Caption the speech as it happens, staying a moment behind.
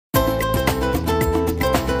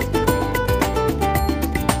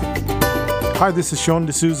Hi, this is Sean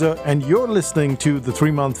D'Souza, and you're listening to the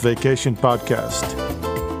 3-Month Vacation Podcast.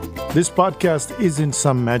 This podcast isn't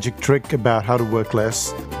some magic trick about how to work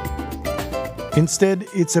less. Instead,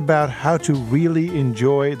 it's about how to really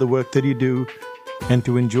enjoy the work that you do and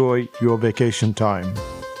to enjoy your vacation time.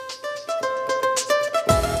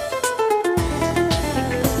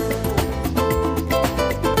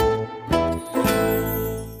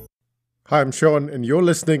 Hi, I'm Sean, and you're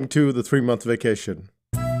listening to the 3-Month Vacation.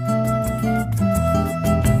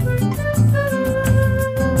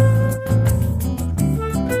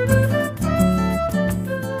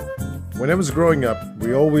 When I was growing up,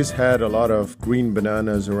 we always had a lot of green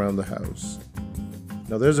bananas around the house.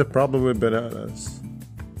 Now there's a problem with bananas,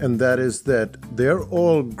 and that is that they're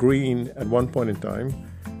all green at one point in time,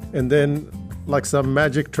 and then like some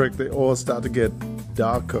magic trick, they all start to get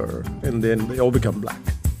darker, and then they all become black.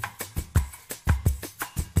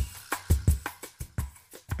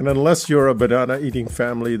 And unless you're a banana eating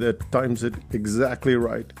family that times it exactly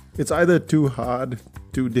right, it's either too hard,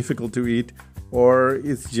 too difficult to eat, or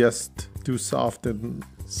it's just too soft and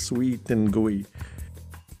sweet and gooey.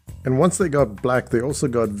 And once they got black, they also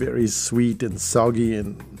got very sweet and soggy,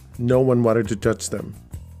 and no one wanted to touch them.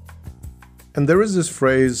 And there is this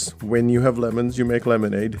phrase, when you have lemons, you make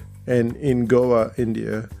lemonade. And in Goa,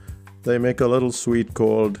 India, they make a little sweet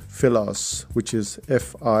called Filos, which is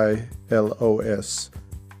Filos.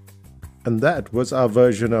 And that was our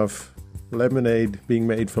version of lemonade being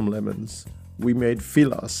made from lemons. We made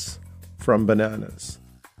Filos from bananas.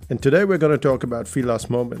 And today we're going to talk about Filos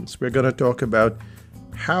moments. We're going to talk about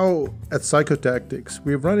how at Psychotactics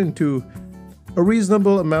we've run into a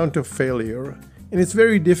reasonable amount of failure. And it's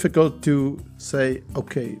very difficult to say,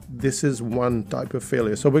 okay, this is one type of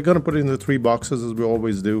failure. So we're going to put it into 3 boxes as we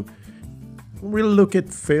always do. We'll look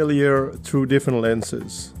at failure through different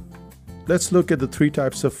lenses. Let's look at the 3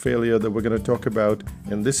 types of failure that we're going to talk about.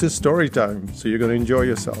 And this is story time, so you're going to enjoy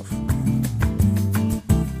yourself.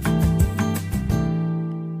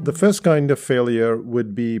 The first kind of failure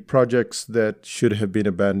would be projects that should have been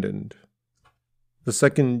abandoned. The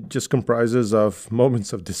second just comprises of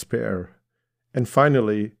moments of despair. And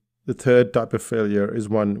finally, the third type of failure is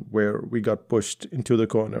one where we got pushed into the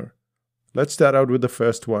corner. Let's start out with the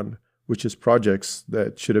first one, which is projects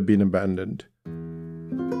that should have been abandoned.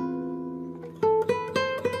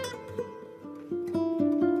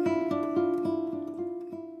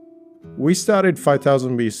 We started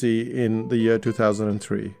 5000 BC in the year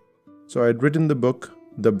 2003. So I had written the book,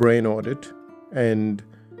 The Brain Audit, and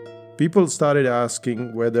people started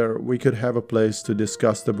asking whether we could have a place to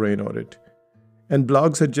discuss the brain audit. And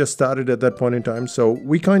blogs had just started at that point in time, so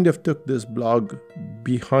we kind of took this blog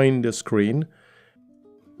behind a screen,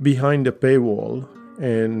 behind a paywall,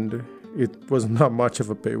 and it was not much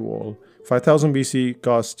of a paywall. 5000 BC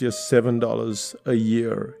cost just $7 a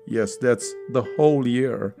year. Yes, that's the whole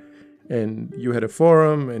year. And you had a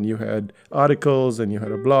forum, and you had articles, and you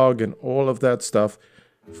had a blog, and all of that stuff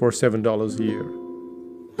for $7 a year.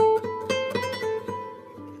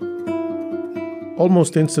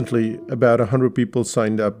 Almost instantly, about 100 people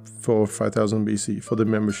signed up for 5000 BC for the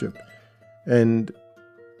membership. And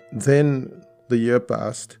then the year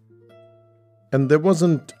passed, and there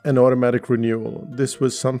wasn't an automatic renewal. This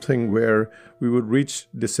was something where we would reach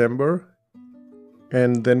December,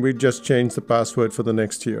 and then we'd just change the password for the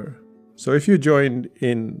next year. So if you joined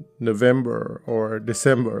in November or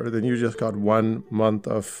December, then you just got 1 month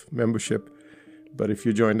of membership. But if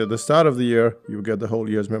you joined at the start of the year, you would get the whole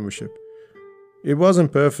year's membership. It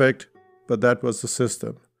wasn't perfect, but that was the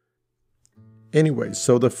system. Anyway,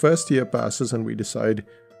 so the first year passes and we decide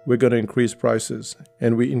we're going to increase prices.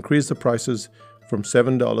 And we increase the prices from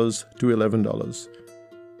 $7 to $11.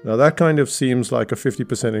 Now that kind of seems like a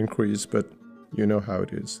 50% increase, but you know how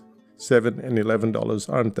it is. $7 and $11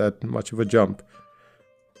 aren't that much of a jump.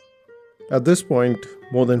 At this point,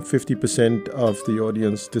 more than 50% of the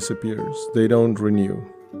audience disappears. They don't renew.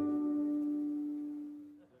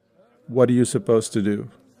 What are you supposed to do?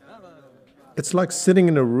 It's like sitting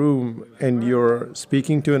in a room and you're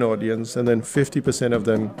speaking to an audience, and then 50% of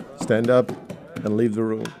them stand up and leave the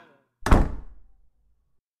room.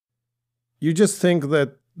 You just think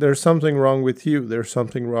that there's something wrong with you. There's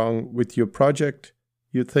something wrong with your project.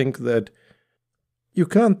 You think that you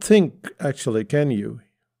can't think, actually, can you?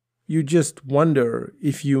 You just wonder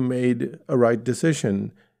if you made a right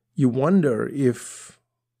decision. You wonder if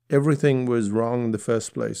everything was wrong in the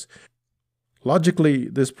first place. Logically,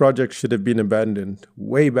 this project should have been abandoned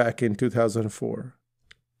way back in 2004.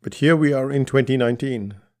 But here we are in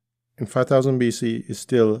 2019, and 5000 BC is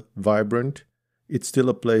still vibrant. It's still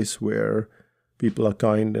a place where people are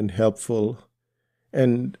kind and helpful.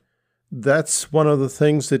 And that's one of the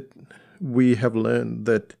things that we have learned,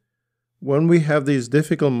 that when we have these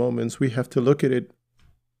difficult moments, we have to look at it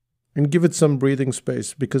and give it some breathing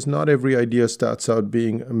space, because not every idea starts out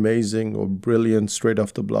being amazing or brilliant straight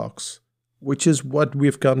off the blocks, which is what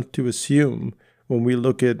we've come to assume when we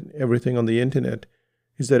look at everything on the internet,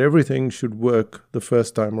 is that everything should work the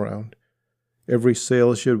first time around. Every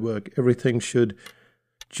sale should work. Everything should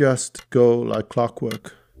just go like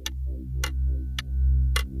clockwork.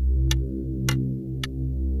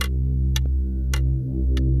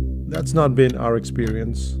 That's not been our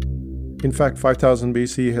experience. In fact, 5000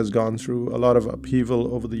 BC has gone through a lot of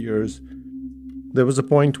upheaval over the years. There was a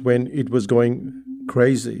point when it was going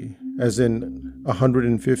crazy, as in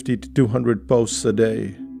 150 to 200 posts a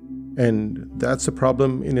day. And that's a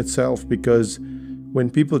problem in itself, because when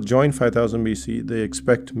people join 5000 BC, they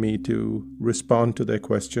expect me to respond to their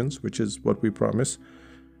questions, which is what we promise.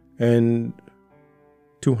 And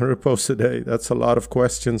 200 posts a day, that's a lot of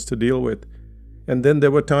questions to deal with. And then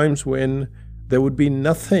there were times when there would be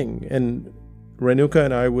nothing, and Renuka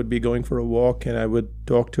and I would be going for a walk, and I would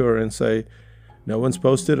talk to her and say, no one's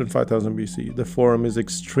posted on 5000 BC. The forum is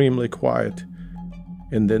extremely quiet.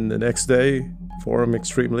 And then the next day, forum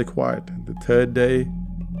extremely quiet. The third day,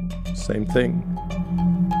 same thing.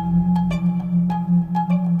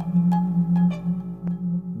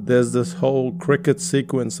 There's this whole cricket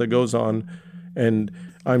sequence that goes on, and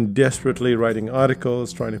I'm desperately writing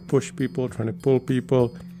articles, trying to push people, trying to pull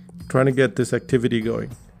people, trying to get this activity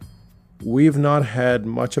going. We've not had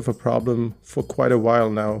much of a problem for quite a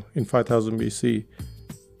while now in 5000 BC,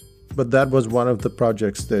 but that was one of the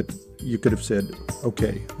projects that you could have said,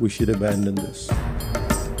 okay, we should abandon this.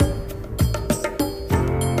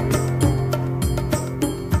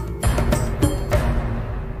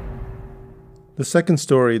 The second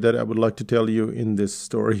story that I would like to tell you in this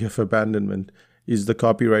story of abandonment is the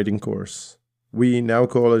copywriting course. We now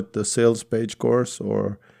call it the sales page course,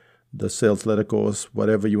 or the sales letter course,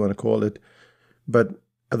 whatever you want to call it. But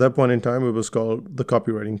at that point in time, it was called the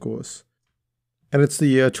copywriting course. And it's the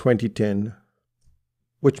year 2010,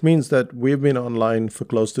 which means that we've been online for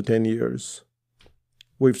close to 10 years.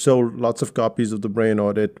 We've sold lots of copies of the Brain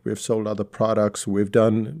Audit. We've sold other products. We've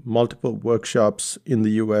done multiple workshops in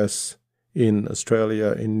the US, in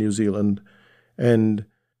Australia, in New Zealand. And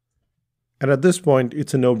at this point,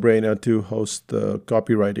 it's a no-brainer to host the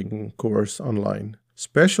copywriting course online,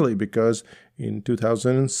 especially because in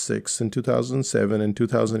 2006 and 2007 and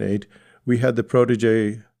 2008, we had the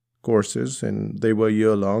Protégé courses, and they were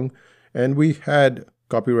year-long, and we had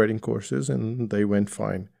copywriting courses, and they went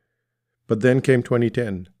fine. But then came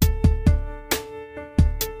 2010.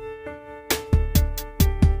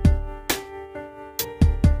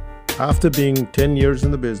 After being 10 years in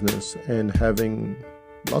the business and having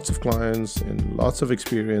lots of clients and lots of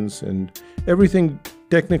experience and everything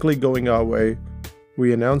technically going our way,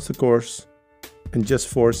 we announced the course and just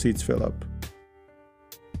 4 seats fill up.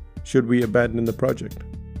 Should we abandon the project?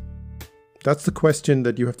 That's the question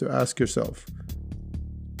that you have to ask yourself.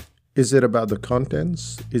 Is it about the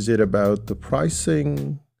contents? Is it about the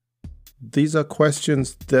pricing? These are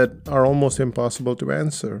questions that are almost impossible to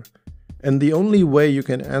answer. And the only way you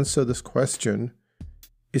can answer this question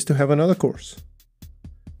is to have another course.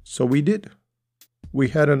 So we did. We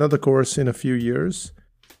had another course in a few years.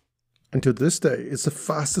 And to this day, it's the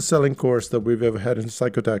fastest selling course that we've ever had in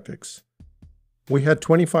Psychotactics. We had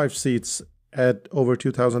 25 seats at over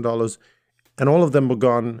 $2,000, and all of them were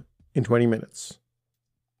gone in 20 minutes.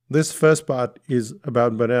 This first part is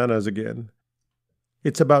about bananas again.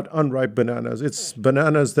 It's about unripe bananas. It's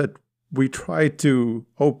bananas that we tried to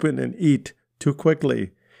open and eat too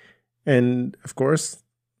quickly. And of course,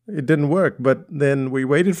 it didn't work. But then we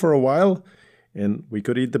waited for a while and we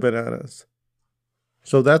could eat the bananas.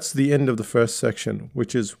 So that's the end of the first section,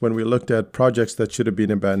 which is when we looked at projects that should have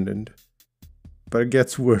been abandoned. But it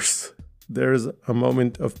gets worse. There's a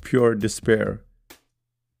moment of pure despair.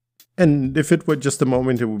 And if it were just a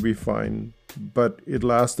moment, it would be fine. But it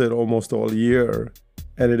lasted almost all year,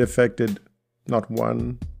 and it affected not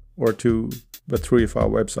 1 or 2, but 3 of our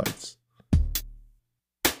websites.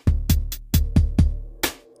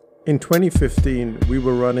 In 2015, we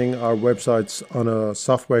were running our websites on a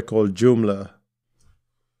software called Joomla.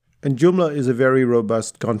 And Joomla is a very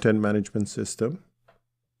robust content management system.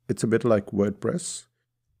 It's a bit like WordPress.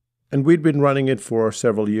 And we'd been running it for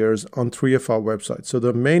several years on 3 of our websites. So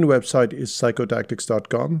the main website is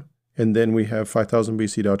psychotactics.com, and then we have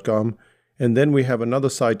 5000bc.com, and then we have another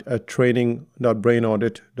site at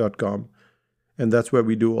training.brainaudit.com, and that's where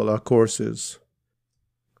we do all our courses.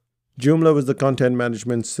 Joomla was the content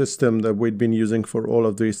management system that we'd been using for all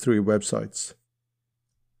of these 3 websites.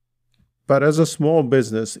 But as a small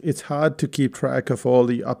business, it's hard to keep track of all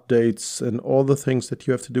the updates and all the things that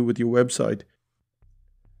you have to do with your website.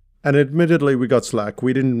 And admittedly, we got slack.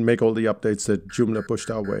 We didn't make all the updates that Joomla pushed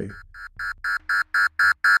our way.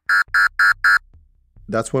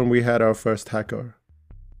 That's when we had our first hacker.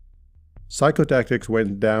 Psychotactics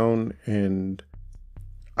went down and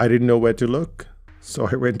I didn't know where to look. So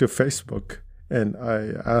I went to Facebook and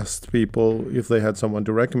I asked people if they had someone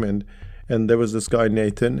to recommend. And there was this guy,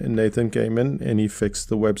 Nathan, and Nathan came in and he fixed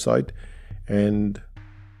the website and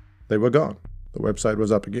they were gone. The website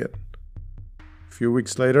was up again. A few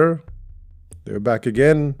weeks later, they were back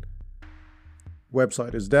again.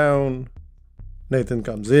 Website is down. Nathan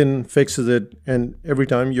comes in, fixes it, and every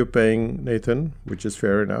time you're paying Nathan, which is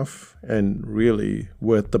fair enough and really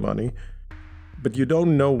worth the money, but you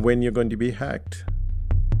don't know when you're going to be hacked.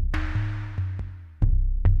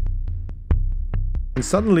 And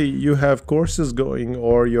suddenly you have courses going,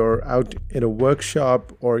 or you're out in a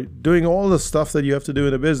workshop or doing all the stuff that you have to do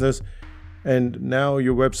in a business, and now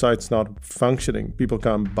your website's not functioning. People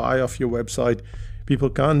can't buy off your website. People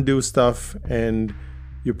can't do stuff, and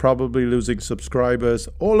you're probably losing subscribers.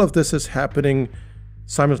 All of this is happening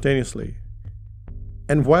simultaneously.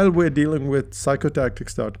 And while we're dealing with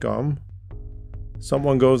psychotactics.com,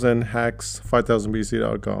 someone goes and hacks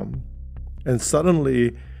 5000bc.com. And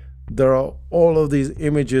suddenly there are all of these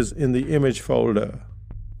images in the image folder.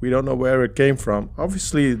 We don't know where it came from.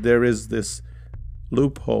 Obviously, there is this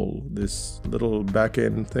loophole, this little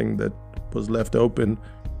back-end thing that was left open.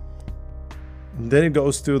 And then it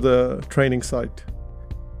goes to the training site.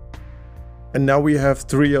 And now we have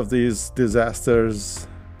 3 of these disasters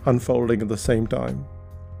unfolding at the same time.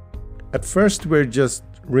 At first, we're just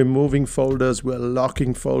removing folders, we're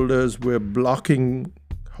locking folders, we're blocking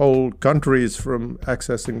whole countries from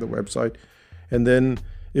accessing the website. And then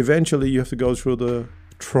eventually you have to go through the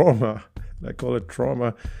trauma. I call it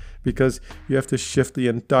trauma because you have to shift the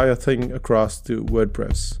entire thing across to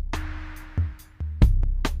WordPress.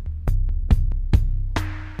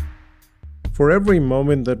 For every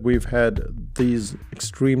moment that we've had these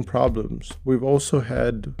extreme problems, we've also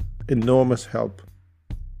had enormous help.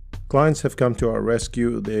 Clients have come to our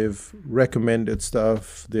rescue, they've recommended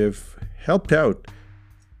stuff, they've helped out.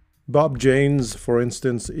 Bob Janes, for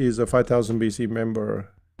instance, is a 5000BC member,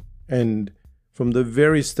 and from the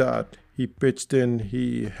very start, he pitched in,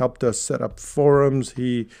 he helped us set up forums,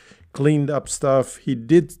 he cleaned up stuff, he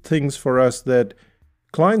did things for us that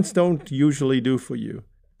clients don't usually do for you.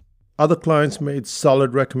 Other clients made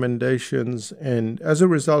solid recommendations, and as a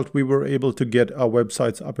result, we were able to get our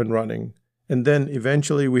websites up and running. And then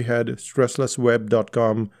eventually we had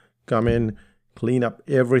stresslessweb.com come in, clean up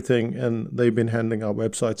everything, and they've been handling our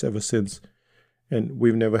websites ever since. And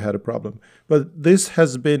we've never had a problem. But this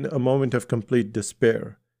has been a moment of complete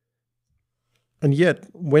despair. And yet,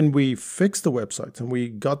 when we fixed the websites and we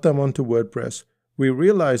got them onto WordPress, we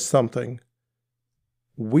realized something.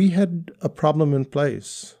 We had a problem in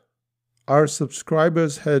place. Our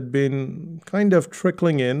subscribers had been kind of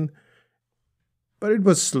trickling in, but it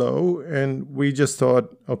was slow, and we just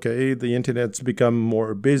thought, okay, the internet's become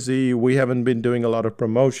more busy, we haven't been doing a lot of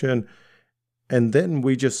promotion, and then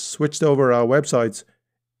we just switched over our websites,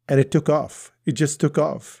 and it took off. It just took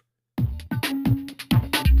off.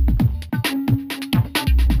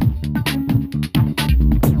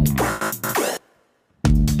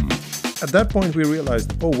 At that point, we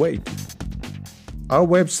realized, oh wait, our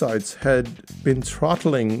websites had been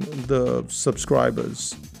throttling the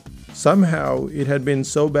subscribers. Somehow it had been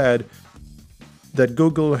so bad that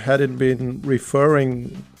Google hadn't been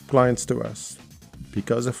referring clients to us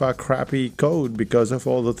because of our crappy code, because of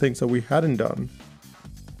all the things that we hadn't done.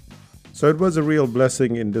 So it was a real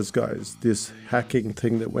blessing in disguise, this hacking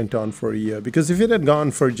thing that went on for a year. Because if it had gone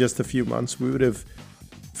for just a few months, we would have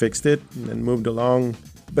fixed it and then moved along.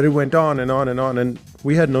 But it went on and on and on, and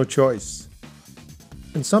we had no choice.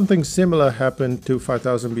 And something similar happened to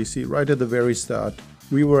 5000BC right at the very start.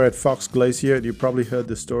 We were at Fox Glacier. You probably heard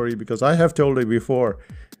the story because I have told it before.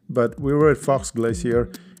 But we were at Fox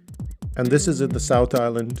Glacier, and this is in the South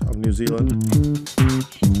Island of New Zealand.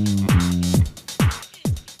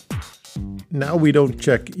 Now we don't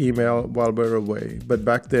check email while we're away, but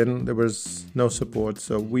back then there was no support,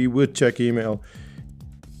 so we would check email.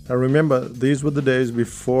 I remember these were the days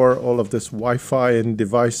before all of this Wi-Fi and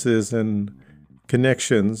devices and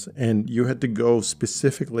connections, and you had to go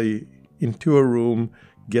specifically into a room,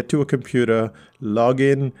 get to a computer, log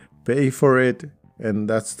in, pay for it, and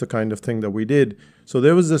that's the kind of thing that we did. So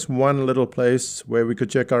there was this one little place where we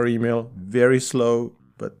could check our email, very slow,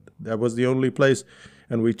 but that was the only place.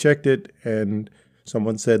 And we checked it, and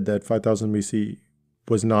someone said that 5000BC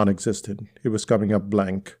was non-existent. It was coming up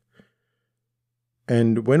blank.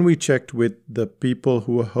 And when we checked with the people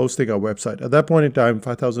who were hosting our website, at that point in time,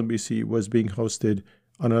 5000 BC was being hosted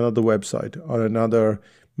on another website, on another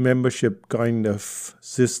membership kind of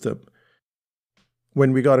system.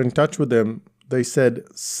 When we got in touch with them, they said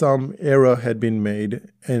some error had been made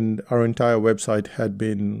and our entire website had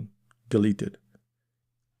been deleted.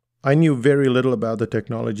 I knew very little about the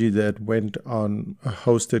technology that went on a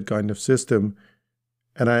hosted kind of system,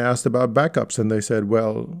 and I asked about backups, and they said,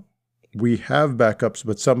 well, we have backups,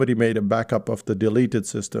 but somebody made a backup of the deleted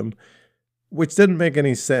system, which didn't make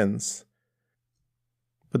any sense.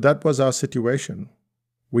 But that was our situation.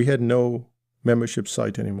 We had no membership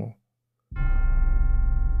site anymore.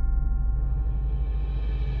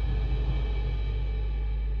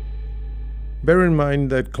 Bear in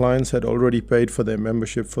mind that clients had already paid for their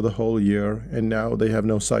membership for the whole year, and now they have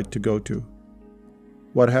no site to go to.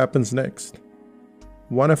 What happens next?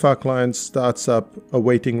 One of our clients starts up a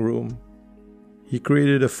waiting room. He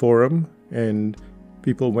created a forum, and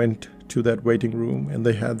people went to that waiting room and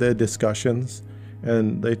they had their discussions,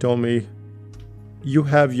 and they told me, you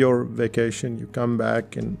have your vacation, you come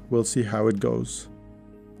back and we'll see how it goes.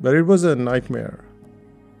 But it was a nightmare.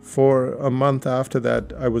 For a month after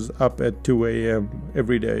that, I was up at 2 a.m.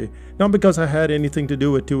 every day. Not because I had anything to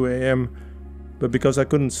do at 2 a.m., but because I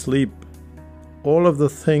couldn't sleep. All of the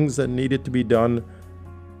things that needed to be done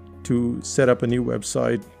to set up a new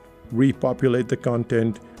website, repopulate the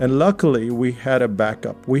content, and luckily we had a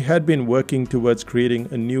backup. We had been working towards creating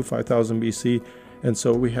a new 5000 BC, and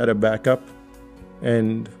so we had a backup,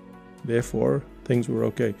 and therefore things were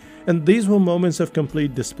okay. And these were moments of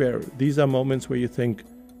complete despair. These are moments where you think,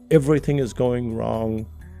 everything is going wrong,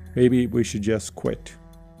 maybe we should just quit.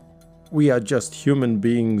 We are just human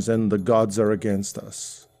beings and the gods are against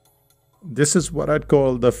us. This is what I'd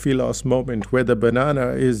call the Filos moment, where the banana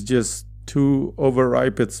is just too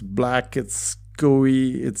overripe, it's black, it's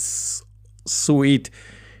gooey, it's sweet,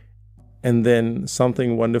 and then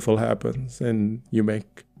something wonderful happens and you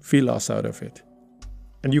make Filos out of it.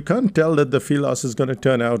 And you can't tell that the Filos is going to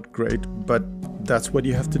turn out great, but that's what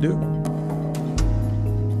you have to do.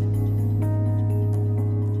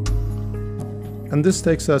 And this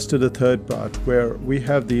takes us to the third part, where we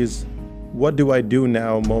have these what do I do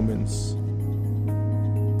now moments.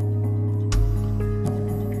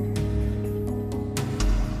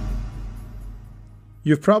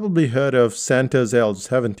 You've probably heard of Santa's elves,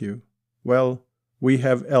 haven't you? Well, we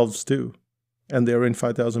have elves too, and they're in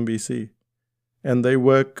 5000 BC. And they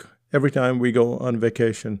work every time we go on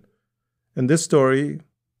vacation. And this story,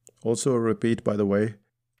 also a repeat by the way,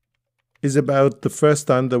 is about the first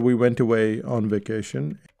time that we went away on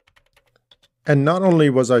vacation. And not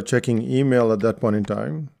only was I checking email at that point in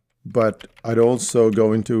time, but I'd also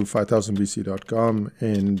go into 5000bc.com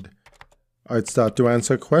and I'd start to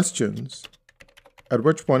answer questions. At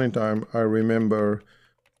which point in time, I remember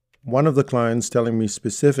one of the clients telling me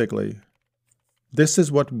specifically, this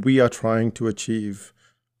is what we are trying to achieve.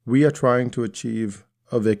 We are trying to achieve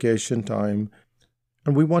a vacation time,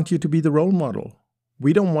 and we want you to be the role model.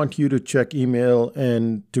 We don't want you to check email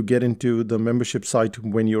and to get into the membership site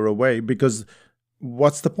when you're away, because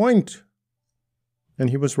what's the point? And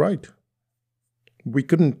he was right. We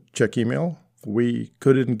couldn't check email. We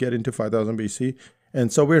couldn't get into 5000 BC.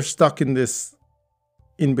 And so we're stuck in this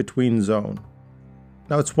in-between zone.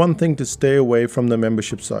 Now, it's one thing to stay away from the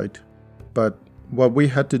membership site, but what we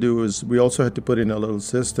had to do is we also had to put in a little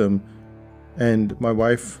system. And my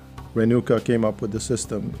wife, Renuka, came up with the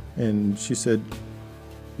system. And she said,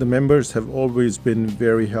 the members have always been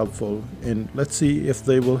very helpful, and let's see if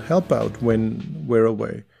they will help out when we're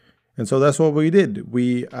away. And so that's what we did.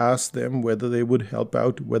 We asked them whether they would help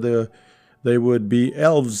out, whether they would be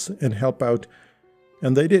elves and help out,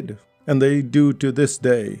 and they did. And they do to this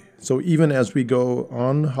day. So even as we go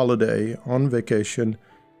on holiday, on vacation,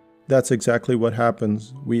 that's exactly what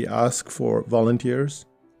happens. We ask for volunteers,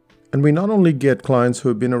 and we not only get clients who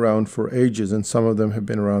have been around for ages, and some of them have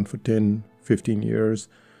been around for 10, 15 years,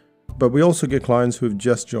 but we also get clients who have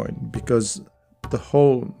just joined, because the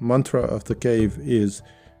whole mantra of the cave is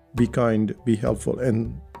be kind, be helpful.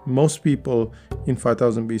 And most people in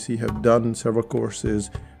 5000 BC have done several courses,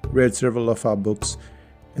 read several of our books.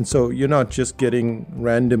 And so you're not just getting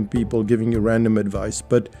random people giving you random advice,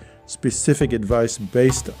 but specific advice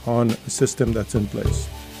based on a system that's in place.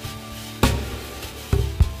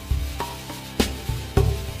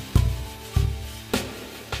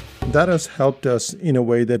 That has helped us in a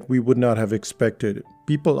way that we would not have expected.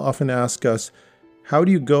 People often ask us, how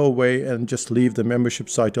do you go away and just leave the membership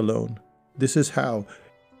site alone? This is how.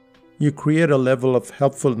 you create a level of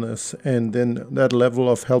helpfulness, and then that level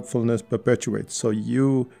of helpfulness perpetuates. So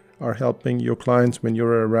you are helping your clients when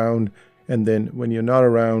you're around, and then when you're not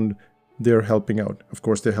around, they're helping out. Of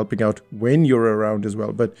course, they're helping out when you're around as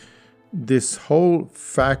well. But this whole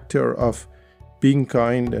factor of being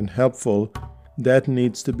kind and helpful, that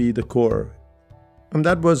needs to be the core. And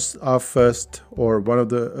that was our first, or one of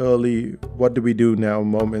the early what do we do now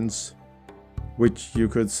moments, which you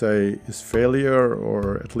could say is failure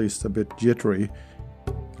or at least a bit jittery.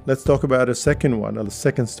 Let's talk about a second one, or the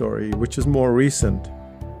second story, which is more recent.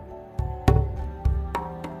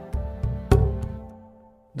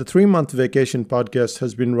 The 3-month vacation podcast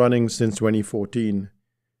has been running since 2014,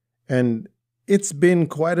 and it's been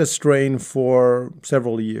quite a strain for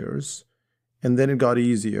several years, and then it got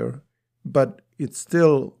easier, but it's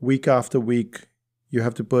still week after week, you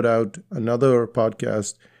have to put out another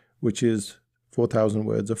podcast, which is 4,000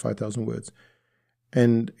 words or 5,000 words.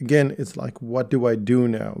 And again, it's like, what do I do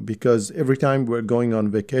now? Because every time we're going on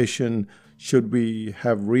vacation, should we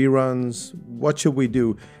have reruns? What should we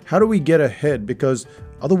do? How do we get ahead? Because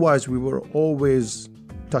otherwise we were always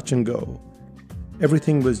touch and go.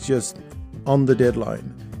 Everything was just on the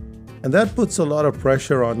deadline. And that puts a lot of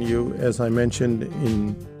pressure on you, as I mentioned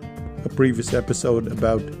in a previous episode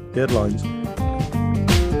about deadlines.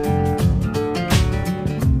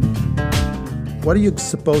 What are you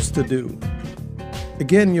supposed to do?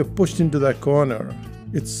 Again, you're pushed into that corner.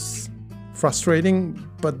 It's frustrating,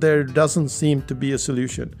 but there doesn't seem to be a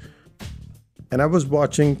solution. And I was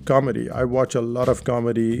watching comedy. I watch a lot of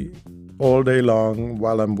comedy all day long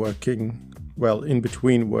while I'm working, well, in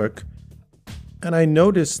between work. And I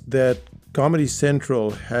noticed that Comedy Central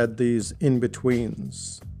had these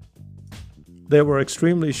in-betweens. They were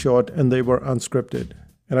extremely short and they were unscripted.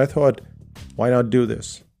 And I thought, why not do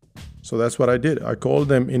this? So that's what I did. I called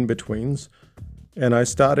them in-betweens, and I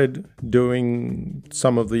started doing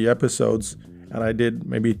some of the episodes, and I did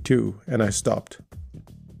maybe 2, and I stopped.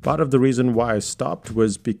 Part of the reason why I stopped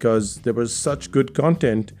was because there was such good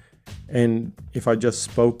content, and if I just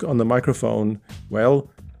spoke on the microphone, well,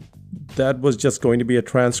 that was just going to be a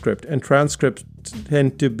transcript. And transcripts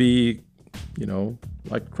tend to be,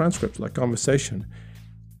 like transcripts, like conversation.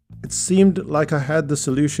 It seemed like I had the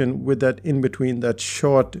solution with that in between, that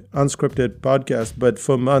short, unscripted podcast. But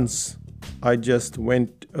for months, I just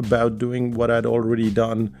went about doing what I'd already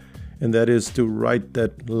done. And that is to write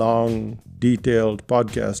that long, detailed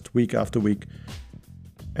podcast week after week.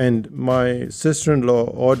 And my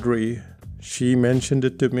sister-in-law, Audrey, she mentioned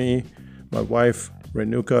it to me. My wife,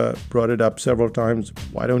 Renuka, brought it up several times.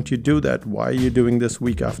 Why don't you do that? Why are you doing this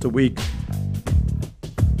week after week?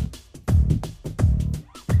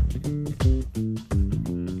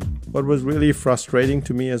 What was really frustrating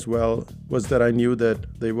to me as well was that I knew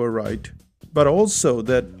that they were right, but also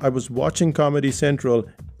that I was watching Comedy Central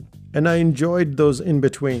and I enjoyed those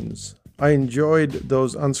in-betweens. I enjoyed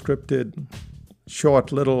those unscripted,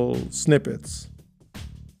 short little snippets.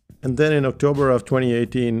 And then in October of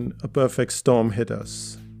 2018, a perfect storm hit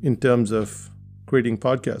us in terms of creating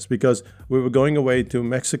podcasts, because we were going away to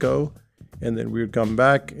Mexico, and then we would come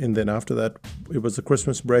back, and then after that, it was the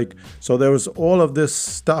Christmas break. So there was all of this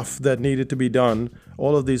stuff that needed to be done,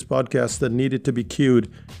 all of these podcasts that needed to be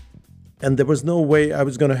queued, and there was no way I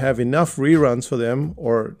was going to have enough reruns for them,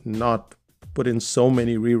 or not put in so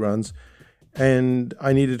many reruns, and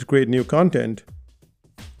I needed to create new content.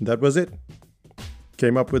 That was it.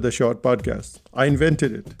 Came up with a short podcast. I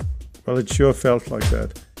invented it. Well, it sure felt like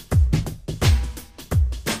that.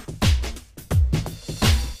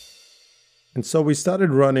 And so we started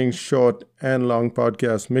running short and long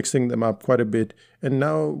podcasts, mixing them up quite a bit. And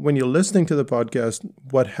now when you're listening to the podcast,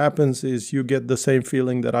 what happens is you get the same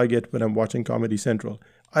feeling that I get when I'm watching Comedy Central.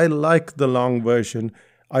 I like the long version.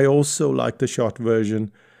 I also like the short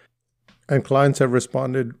version. And clients have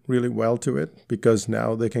responded really well to it because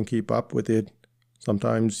now they can keep up with it.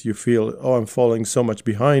 Sometimes you feel, I'm falling so much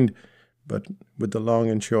behind. But with the long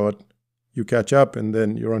and short, you catch up and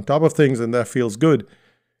then you're on top of things, and that feels good.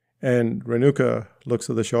 And Renuka looks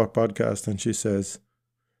at the short podcast and she says,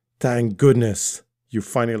 thank goodness you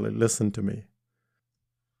finally listened to me.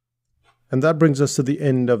 And that brings us to the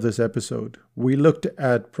end of this episode. We looked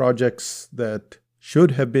at projects that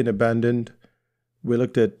should have been abandoned. We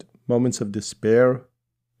looked at moments of despair,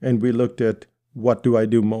 and we looked at what do I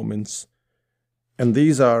do moments. And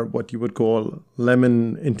these are what you would call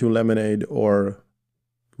lemon into lemonade or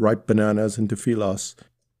ripe bananas into Filos.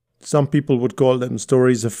 Some people would call them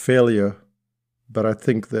stories of failure, but I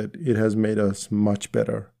think that it has made us much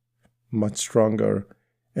better, much stronger,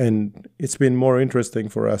 and it's been more interesting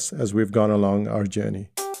for us as we've gone along our journey.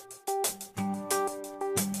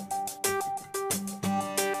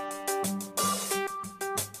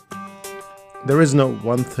 There is no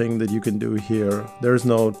one thing that you can do here. There is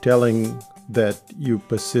no telling that you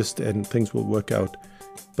persist and things will work out.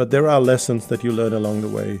 But there are lessons that you learn along the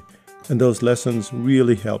way. And those lessons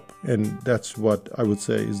really help. And that's what I would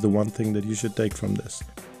say is the one thing that you should take from this.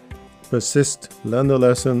 Persist, learn the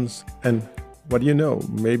lessons, and what do you know?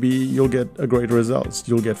 Maybe you'll get a great results.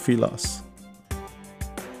 You'll get Filos.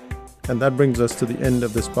 And that brings us to the end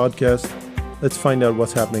of this podcast. Let's find out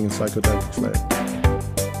what's happening in Psychotactics land.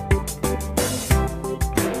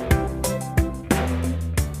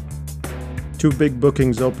 Two big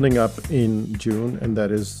bookings opening up in June, and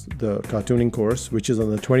that is the cartooning course, which is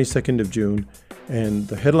on the 22nd of June, and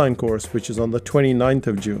the headline course, which is on the 29th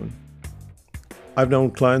of June. I've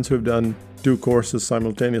known clients who have done 2 courses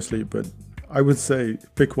simultaneously, but I would say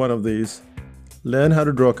pick one of these. Learn how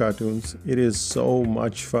to draw cartoons. It is so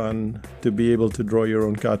much fun to be able to draw your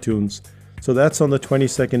own cartoons. So that's on the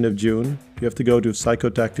 22nd of June. You have to go to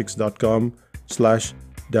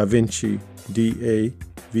psychotactics.com/DaVinci,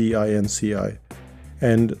 DaVinci.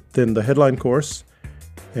 And then the headline course,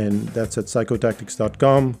 and that's at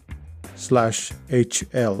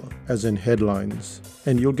psychotactics.com/HL, as in headlines.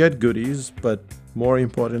 And you'll get goodies, but more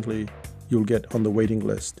importantly, you'll get on the waiting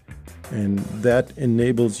list. And that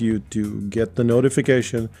enables you to get the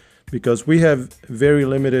notification, because we have very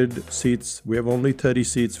limited seats. We have only 30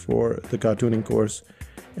 seats for the cartooning course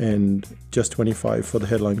and just 25 for the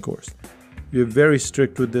headline course. We're very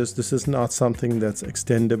strict with this. This is not something that's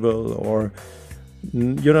extendable, or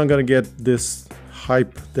you're not going to get this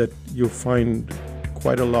hype that you'll find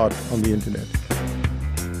quite a lot on the internet.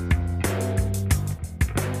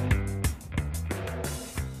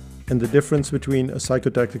 And the difference between a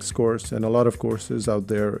Psychotactics course and a lot of courses out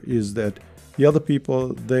there is that the other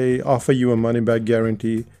people, they offer you a money-back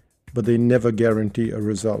guarantee, but they never guarantee a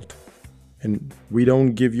result. And we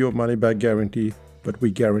don't give you a money-back guarantee, but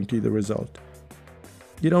we guarantee the result.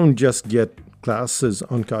 You don't just get classes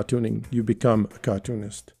on cartooning, you become a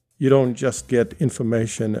cartoonist. You don't just get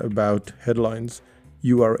information about headlines,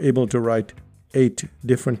 you are able to write 8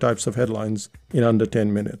 different types of headlines in under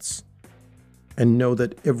 10 minutes. And know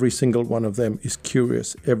that every single one of them is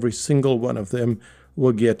curious. Every single one of them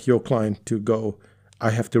will get your client to go,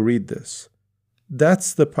 I have to read this.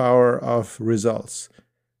 That's the power of results.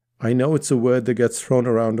 I know it's a word that gets thrown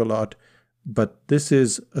around a lot, but this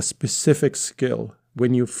is a specific skill.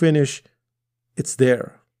 When you finish, it's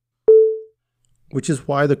there. Which is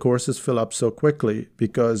why the courses fill up so quickly,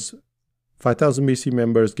 because 5000 BC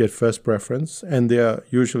members get first preference, and they are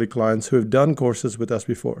usually clients who have done courses with us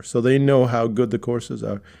before. So they know how good the courses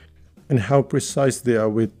are and how precise they are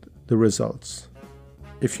with the results.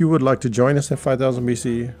 If you would like to join us at 5000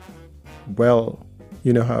 BC, well,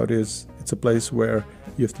 you know how it is. It's a place where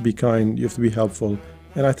you have to be kind, you have to be helpful,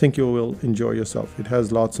 and I think you will enjoy yourself. It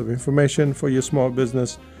has lots of information for your small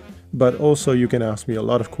business, but also you can ask me a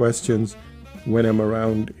lot of questions when I'm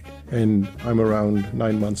around, and I'm around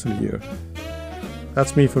 9 months in a year.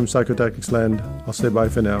 That's me from Psychotactics Land. I'll say bye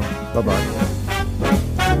for now. Bye-bye.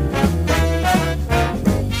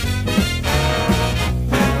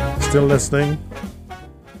 Still listening?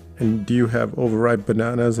 And do you have overripe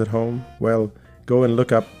bananas at home? Well, go and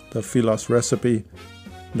look up the Filos recipe.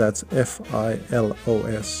 That's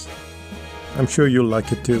Filos. I'm sure you'll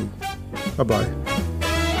like it too. Bye-bye.